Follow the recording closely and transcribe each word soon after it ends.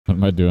What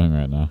am I doing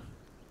right now?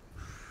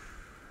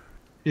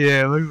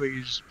 Yeah, it looks like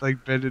you just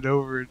like bend it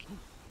over and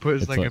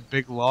puts It's like like a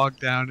big log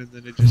down and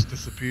then it just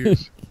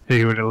disappears.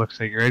 See what it looks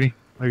like. You ready?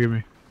 Look at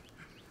me.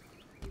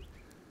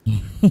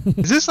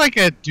 Is this like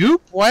a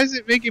dupe? Why is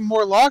it making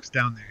more logs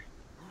down there?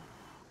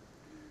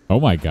 Oh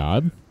my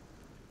god.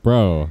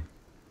 Bro.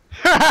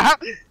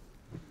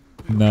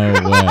 No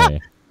way.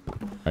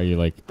 Are you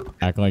like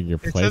acting like you're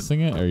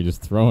placing it or are you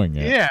just throwing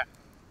it? Yeah.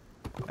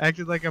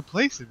 Acted like I'm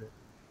placing it.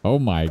 Oh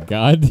my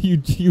god,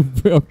 you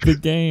broke the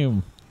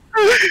game.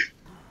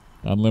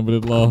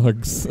 Unlimited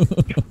logs.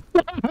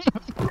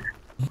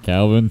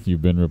 Calvin,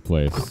 you've been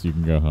replaced. You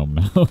can go home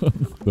now.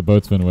 The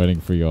boat's been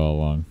waiting for you all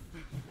along.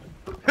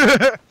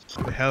 The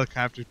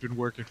helicopter's been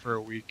working for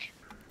a week.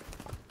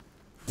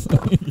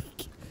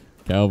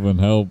 Calvin,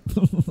 help.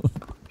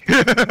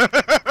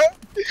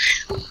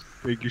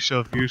 Make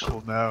yourself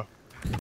useful now.